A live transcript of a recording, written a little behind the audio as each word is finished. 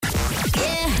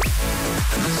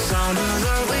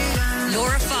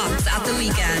Laura Fox at the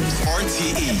weekend.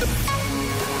 RTE.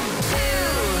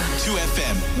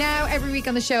 2FM. Now, every week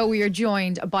on the show, we are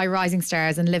joined by rising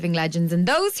stars and living legends and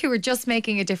those who are just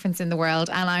making a difference in the world.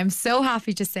 And I'm so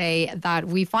happy to say that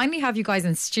we finally have you guys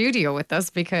in studio with us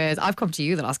because I've come to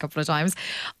you the last couple of times.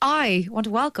 I want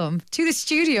to welcome to the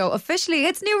studio officially,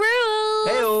 it's New Rules.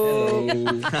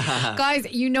 Hey-o.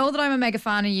 Guys, you know that I'm a mega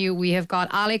fan of you. We have got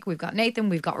Alec, we've got Nathan,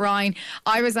 we've got Ryan.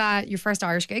 I was at your first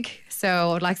Irish gig,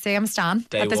 so I'd like to say I'm a stan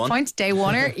Day at this one. point. Day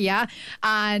oneer, yeah.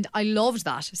 And I loved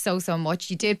that so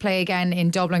much. You did play again in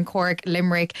Dublin, Cork,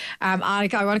 Limerick.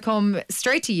 Alec, I want to come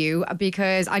straight to you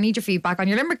because I need your feedback on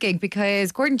your Limerick gig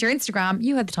because according to your Instagram,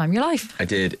 you had the time of your life. I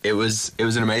did. It was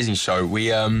an amazing show.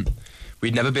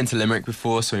 We'd never been to Limerick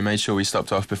before, so we made sure we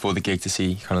stopped off before the gig to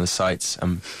see kind of the sights.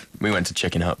 We went to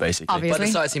Chicken Hut, basically. Obviously. By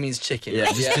the sights, he means chicken. Yeah,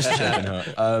 just Chicken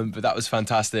Hut. But that was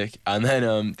fantastic. And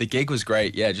then the gig was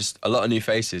great. Yeah, just a lot of new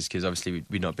faces because obviously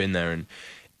we'd not been there.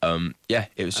 And yeah,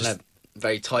 it was just...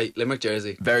 Very tight Limerick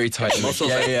jersey. Very tight. Muscle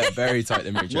yeah, fit. yeah, very tight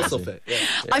Limerick jersey. Muscle fit. Yeah.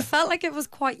 I felt like it was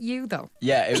quite you though.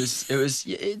 Yeah, it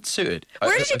suited.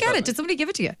 Where did you I get felt it? Did somebody give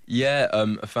it to you? Yeah,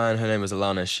 a fan, her name was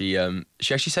Alana, she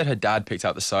actually said her dad picked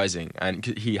out the sizing and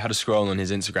he had a scroll on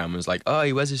his Instagram and was like, oh,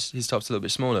 he wears his tops a little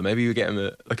bit smaller, maybe you get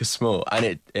him a small, and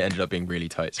it ended up being really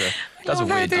tight, so that's a love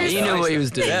how weird there's- deal. He knew what he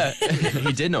was doing. Yeah,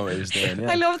 he did know what he was doing,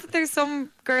 yeah. I love that there's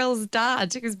some girl's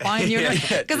dad who's buying you.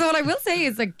 Because what I will say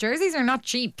is like jerseys are not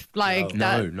cheap. Like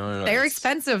No, that, no. they're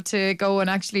expensive to go and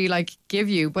actually like give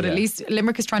you. But at Yeah. least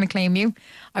Limerick is trying to claim you.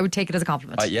 I would take it as a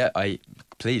compliment.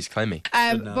 Please claim me.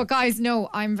 But guys,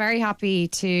 no, I'm very happy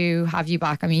to have you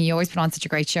back. I mean, you always put on such a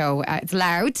great show. It's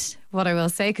loud, what I will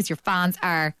say, because your fans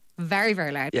are very,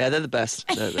 very loud. Yeah, they're the best.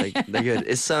 They're good.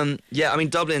 It's yeah. I mean,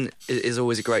 Dublin is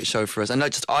always a great show for us, and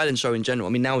not just Ireland show in general.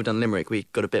 I mean, now we've done Limerick, we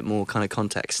got a bit more kind of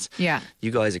context. Yeah.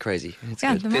 You guys are crazy. It's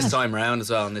Yeah, good. they're This mad. time around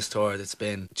as well on this tour, it's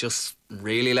been just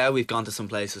really loud. We've gone to some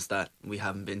places that we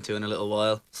haven't been to in a little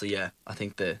while. So yeah, I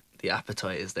think the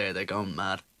appetite is there. They're going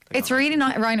mad. It's really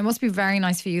nice, Ryan. It must be very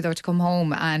nice for you though to come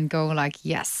home and go like,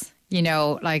 yes, you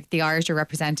know, like the Irish are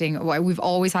representing. We've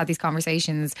always had these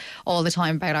conversations all the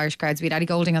time about Irish crowds. We had Addie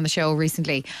Golding on the show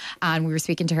recently, and we were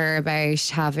speaking to her about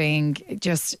having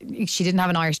she didn't have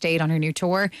an Irish date on her new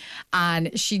tour,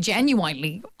 and she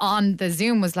genuinely on the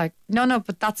Zoom was like, no,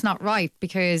 but that's not right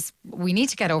because we need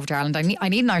to get over to Ireland. I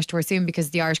need an Irish tour soon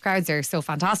because the Irish crowds are so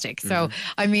fantastic. So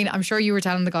I mean, I'm sure you were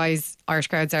telling the guys Irish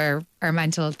crowds are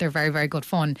mental. They're very, very good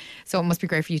fun. So it must be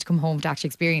great for you to come home to actually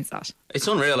experience that. It's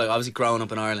unreal. Like, obviously growing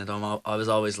up in Ireland, I was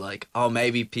always like, oh,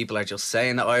 maybe people are just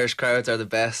saying that Irish crowds are the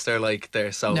best, or like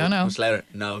they're so No. much louder.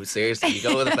 No, seriously, you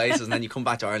go to other places and then you come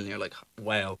back to Ireland and you're like,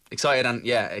 wow, excited. And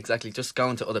yeah, exactly, just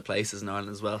going to other places in Ireland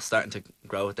as well, starting to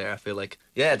grow it there. I feel like,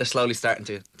 yeah, they're slowly starting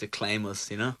to claim us,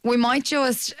 you know. We might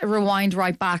just rewind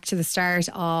right back to the start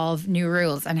of New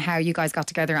Rules and how you guys got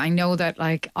together. I know that,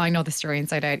 like, I know the story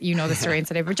inside out. You know the story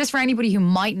inside out. But just for anybody who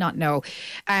might not know,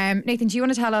 Nathan, do you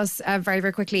want to tell us very,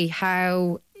 very quickly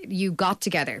how you got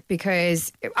together?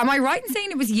 Because am I right in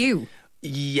saying it was you?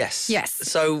 Yes. Yes.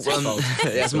 So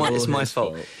it's my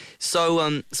fault. So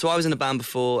I was in a band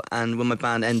before, and when my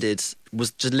band ended,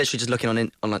 was just literally just looking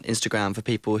on like Instagram for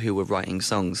people who were writing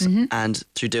songs, and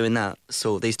through doing that,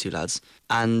 saw these two lads,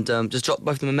 and just dropped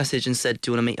both of them a message and said,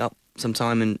 "Do you want to meet up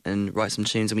sometime and write some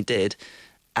tunes?" And we did.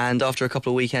 And after a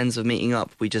couple of weekends of meeting up,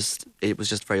 it was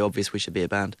just very obvious we should be a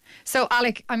band. So,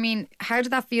 Alec, I mean, how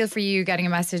did that feel for you getting a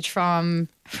message from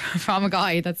a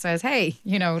guy that says, hey,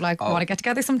 you know, like, want to get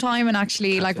together sometime and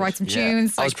actually like write some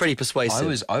tunes? I was pretty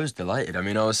persuasive. I was delighted. I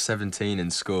mean, I was 17 in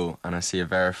school and I see a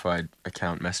verified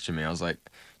account messaging me. I was like,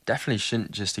 definitely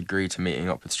shouldn't just agree to meeting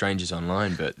up with strangers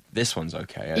online, but this one's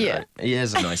okay. Yeah. He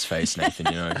has a nice face, Nathan,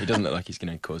 you know. He doesn't look like he's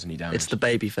going to cause any damage. It's the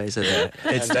baby face, isn't it?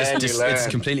 It's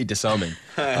completely disarming.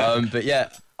 But yeah,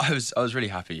 I was really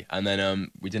happy. And then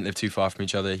we didn't live too far from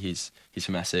each other. He's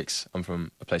from Essex. I'm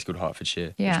from a place called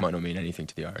Hertfordshire, Yeah. which might not mean anything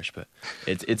to the Irish, but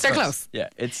it's They're nice. close. Yeah,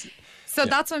 it's... So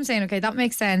that's what I'm saying. Okay, that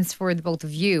makes sense for the both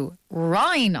of you.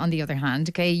 Ryan, on the other hand,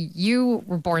 okay, you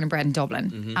were born and bred in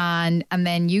Dublin, and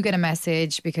then you get a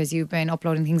message because you've been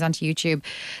uploading things onto YouTube.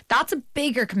 That's a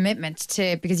bigger commitment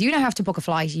because you now have to book a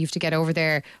flight. You have to get over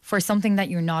there for something that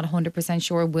you're not 100%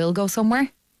 sure will go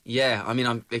somewhere. Yeah, I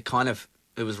mean,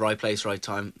 it was right place, right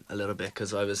time a little bit,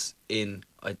 because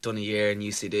I'd done a year in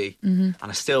UCD, and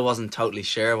I still wasn't totally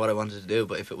sure what I wanted to do.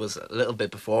 But if it was a little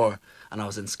bit before and I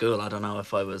was in school, I don't know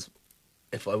if I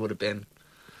would have been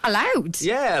allowed.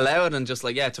 Yeah, allowed, and just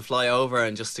like, yeah, to fly over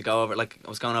and just to go over. Like, I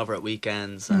was going over at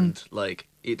weekends, and like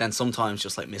then sometimes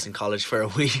just like missing college for a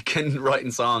week and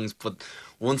writing songs. But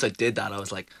once I did that, I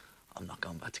was like, I'm not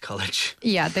going back to college.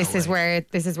 Yeah, this is where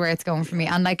it's going for me.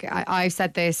 And like I've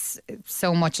said this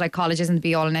so much, like college isn't the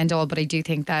be all and end all, but I do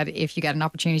think that if you get an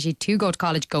opportunity to go to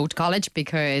college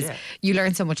because you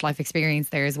learn so much life experience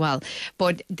there as well.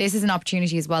 But this is an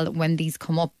opportunity as well that when these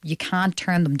come up, you can't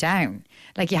turn them down.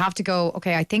 Like you have to go,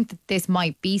 okay, I think that this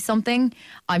might be something.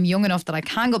 I'm young enough that I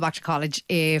can go back to college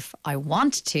if I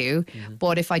want to,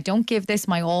 but if I don't give this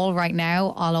my all right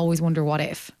now, I'll always wonder what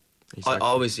if. Exactly.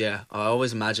 I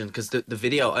always imagine, because the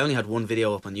video, I only had one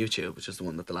video up on YouTube, which is the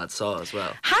one that the lads saw as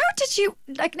well. How did you,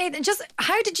 like Nathan,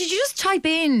 how did you just type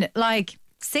in like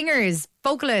singers,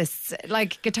 vocalists,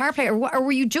 like guitar player, or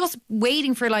were you just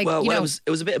waiting for like, well, it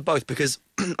was a bit of both, because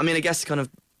I mean, I guess kind of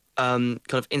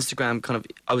Instagram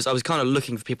I was kind of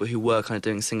looking for people who were kind of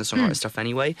doing singer-songwriter stuff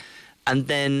anyway. And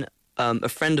then a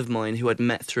friend of mine who I'd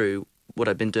met through what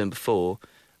I'd been doing before,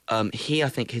 he, I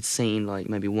think, had seen like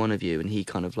maybe one of you, and he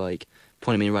kind of like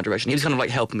pointed me in the right direction. He was kind of like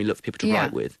helping me look for people to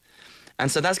write with. And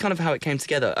so that's kind of how it came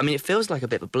together. I mean, it feels like a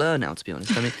bit of a blur now, to be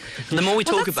honest. I mean, the more we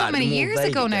talk about it, the more so many years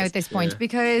vague ago it now gets. at this point,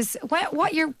 because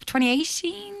what year?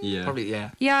 2018? Yeah. Probably,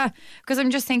 yeah. Yeah, because I'm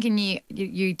just thinking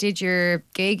you did your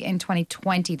gig in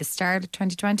 2020, the start of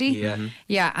 2020. Yeah.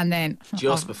 Yeah, and then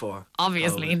Just before.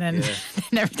 obviously, Oh, then, yeah.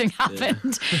 then everything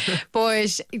happened.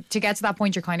 But to get to that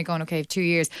point, you're kind of going, okay, 2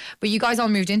 years. But you guys all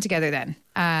moved in together then,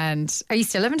 and are you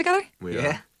still living together? We Yeah.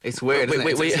 are. It's weird, isn't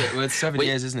it? Well, it's 7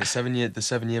 years, isn't it? 7 year. The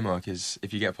 7 year mark is,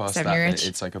 if you get past 7 that, year then itch.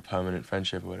 it's like a permanent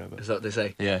friendship or whatever. Is that what they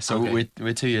say? Yeah, so Okay.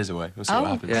 we're 2 years away. We'll see what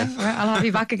happens. okay. Right, I'll have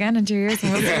you back again in 2 years,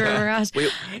 and we'll see where we're at.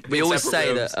 We always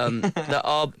separate say that that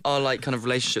our like kind of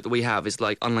relationship that we have is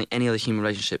like unlike any other human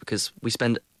relationship, because we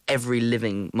spend every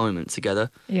living moment together.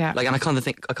 Yeah. Like, and I can't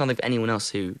think of anyone else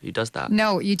who does that.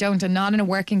 No, you don't, and not in a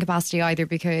working capacity either,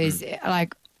 because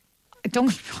like, don't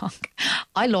get me wrong,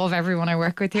 I love everyone I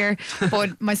work with here,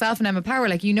 but myself and Emma Power,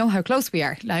 like, you know how close we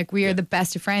are. Like, we are the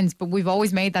best of friends, but we've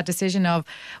always made that decision of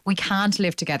we can't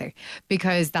live together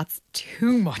because that's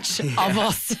too much of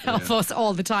us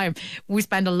all the time. We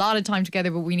spend a lot of time together,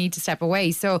 but we need to step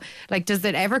away. So, like, does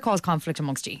it ever cause conflict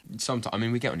amongst you? Sometimes, I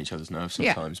mean, we get on each other's nerves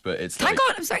Yeah. sometimes, but it's Thank like,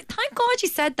 God, I'm sorry. Thank God you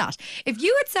said that. If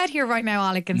you had sat here right now,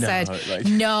 Alec, and No, said, like-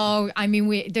 "No, I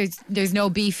mean, there's no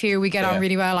beef here. We get on Yeah.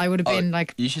 really well," I would have been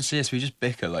like, you should see us. We just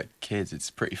bicker like kids. It's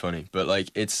pretty funny, but like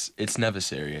it's never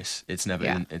serious. It's never.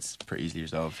 Yeah. It's pretty easily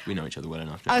resolved. We know each other well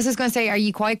enough. I was just going to say, are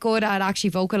you quite good at actually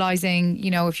vocalizing?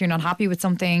 You know, if you're not happy with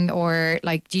something, or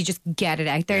like, do you just get it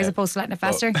out there as Yeah. opposed to letting it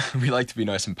Well, fester? we like to be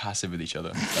nice and passive with each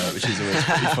other, which is always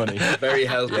pretty funny. Very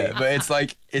healthy. Yeah, but it's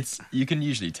like you can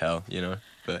usually tell, you know.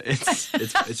 But it's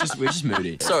just we're just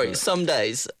moody. Sorry, But- some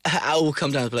days Al will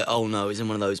come down and be like, "Oh no, he's in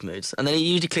one of those moods," and then he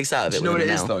usually clicks out of Do it. you know what it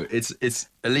within is an hour. though? It's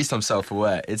at least I'm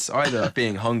self-aware. It's either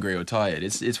being hungry or tired.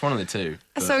 It's one of the two.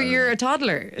 But, So you're a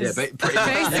toddler. yeah, is pretty much.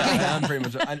 basically. Yeah, I am pretty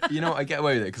much. And you know, I get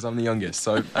away with it because I'm the youngest.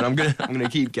 So, and I'm gonna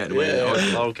keep getting away with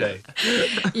it. Yeah, okay.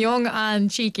 Young and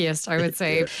cheekiest, I would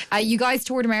say. You guys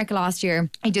toured America last year.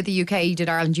 You did the UK, you did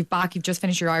Ireland, you've back, you've just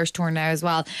finished your Irish tour now as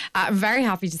well. I'm very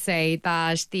happy to say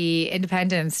that the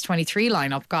Independence 23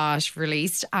 lineup got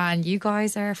released, and you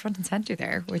guys are front and centre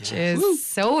there, which is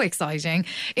so exciting.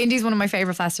 Indy's one of my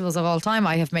favourite festivals of all time.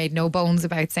 I have made no bones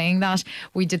about saying that.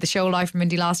 We did the show live from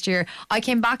Indy last year. I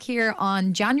came back here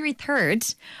on January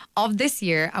 3rd of this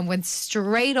year and went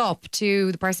straight up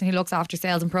to the person who looks after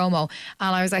sales and promo,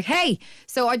 and I was like, hey,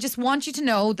 so I just want you to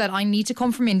know that I need to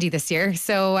come from Indy this year,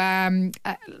 so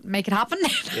make it happen.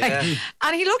 Yeah.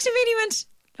 And he looked at me and he went,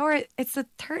 Laura, it's the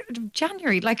 3rd of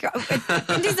January. Like,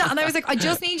 Indy's not. And I was like, I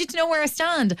just need you to know where I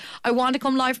stand. I want to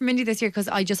come live from Indy this year because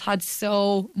I just had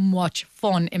so much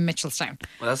fun in Mitchelstown.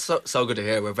 Well, that's so good to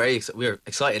hear. We're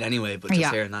excited anyway, but just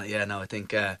Yeah. hearing that, yeah, no, I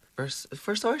think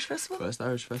first Irish festival. First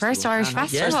Irish festival. First Irish And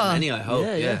first festival. of many, I hope.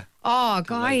 Yeah, Yeah. yeah. Oh,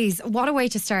 guys, what a way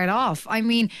to start off. I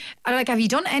mean, like, have you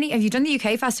done the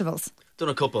UK festivals? Done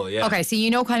a couple, yeah. Okay, so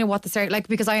you know kind of what the circuit, like,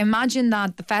 because I imagine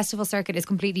that the festival circuit is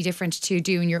completely different to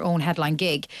doing your own headline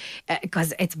gig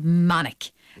because it's manic.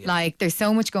 Like, there's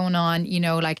so much going on, you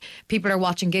know, like, people are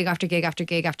watching gig after gig after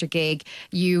gig after gig.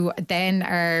 You then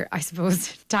are, I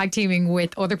suppose, tag teaming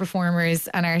with other performers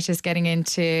and artists, getting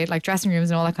into like dressing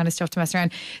rooms and all that kind of stuff to mess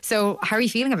around. So how are you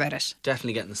feeling about it?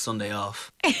 Definitely getting the Sunday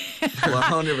off.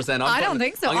 100%. I don't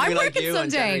think so. I'm gonna I'm be like working you on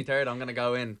Sunday. January 3rd. I'm going to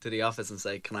go in to the office and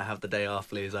say, can I have the day off,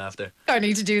 please, after? I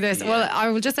need to do this. Yeah. Well, I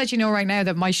will just let you know right now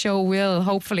that my show will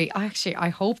hopefully, actually, I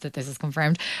hope that this is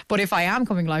confirmed, but if I am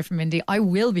coming live from Indy, I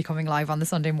will be coming live on the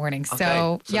Sunday morning. So,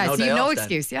 Okay, yeah, no so day you've no off then.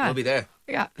 excuse. Yeah. We'll be there.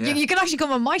 Yeah. Yeah. You can actually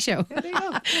come on my show.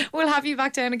 We'll have you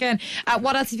back down again.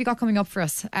 What else have you got coming up for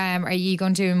us? Are you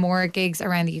going to do more gigs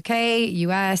around the UK,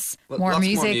 US, Well, more lots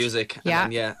music? more music. Yeah.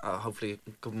 And then, hopefully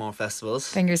a couple more festivals.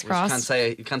 Fingers Which crossed.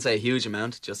 You can't say a huge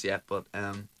amount just yet, but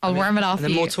I'll worm it off And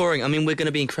then you. more touring. I mean, we're going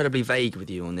to be incredibly vague with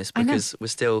you on this I know. because we're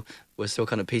still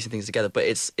kind of piecing things together. But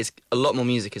it's a lot more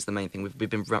music is the main thing. We've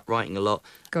been writing a lot.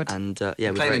 Good. And we're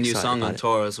playing very a new excited song about on it.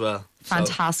 tour as well. So,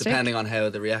 Fantastic. depending on how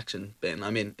the reaction been.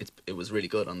 I mean, it was really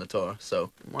good on the tour,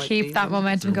 so might Keep be- that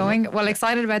momentum going. Well,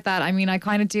 excited about that. I mean, I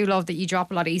kind of do love that you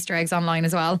drop a lot of Easter eggs online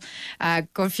as well.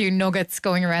 Good few nuggets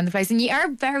going around the place, and you are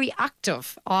very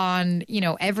active on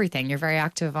everything. You're very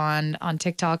active on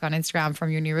TikTok, on Instagram, from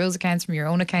your New Rules accounts, from your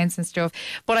own accounts and stuff.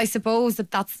 But I suppose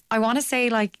that's I want to say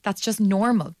that's just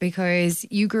normal because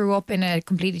you grew up in a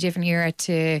completely different era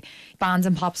to bands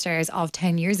and pop stars of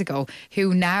 10 years ago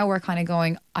who now are kind of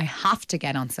going, I have to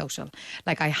get on social.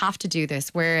 Like, I have to do this.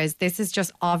 Whereas this is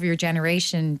just of your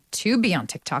generation to be on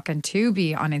TikTok and to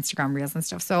be on Instagram Reels and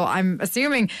stuff. So I'm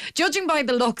assuming, judging by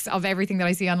the looks of everything that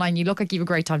I see online, you look like you have a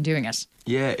great time doing it.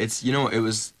 Yeah,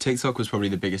 TikTok was probably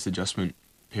the biggest adjustment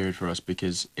period for us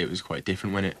because it was quite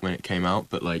different when it came out.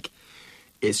 But like,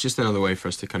 it's just another way for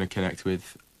us to kind of connect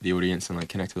with the audience and like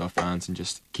connect with our fans and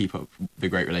just keep up the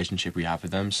great relationship we have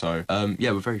with them. So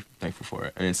we're very thankful for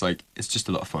it, and it's just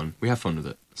a lot of fun. We have fun with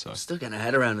it. So Still getting a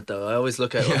head around it though. I always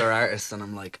look at other artists and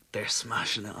I'm like, they're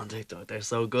smashing it on TikTok. They're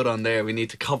so good on there. We need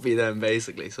to copy them,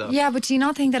 basically. So Yeah, but do you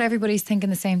not think that everybody's thinking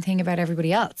the same thing about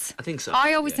everybody else? I think so.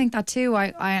 I always yeah. think that too.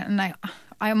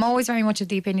 I'm always very much of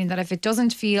the opinion that if it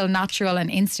doesn't feel natural and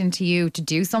instant to you to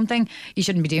do something, you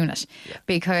shouldn't be doing it. Yeah.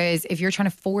 Because if you're trying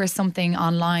to force something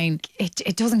online,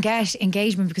 it doesn't get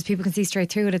engagement because people can see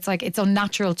straight through it. It's like it's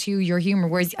unnatural to your humour.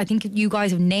 Whereas I think you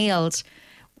guys have nailed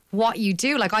what you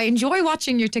do. Like, I enjoy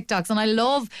watching your TikToks, and I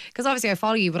love, because obviously I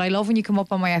follow you, but I love when you come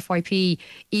up on my FYP,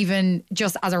 even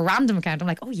just as a random account. I'm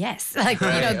like, oh yes, like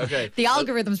Okay. the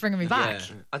algorithm's bringing me back.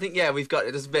 Yeah. I think we've got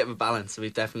there's a bit of a balance.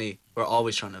 We're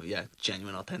always trying to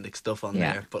genuine, authentic stuff on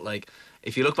Yeah. there. But like,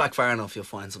 if you look back far enough, you'll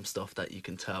find some stuff that you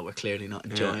can tell we're clearly not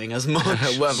enjoying as much.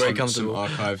 Weren't very some comfortable.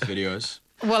 archived videos.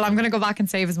 Well, I'm going to go back and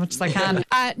save as much as I can.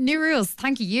 New Rules,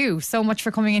 thank you so much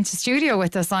for coming into studio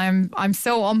with us. I'm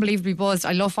so unbelievably buzzed.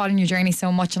 I love following your journey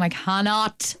so much, and I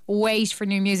cannot wait for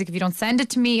new music. If you don't send it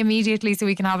to me immediately so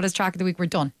we can have it as track of the week, we're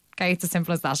done. Okay, it's as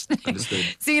simple as that. Understood.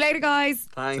 See you later, guys.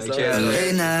 Thanks. Cheers.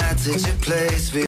 Late nights at your place.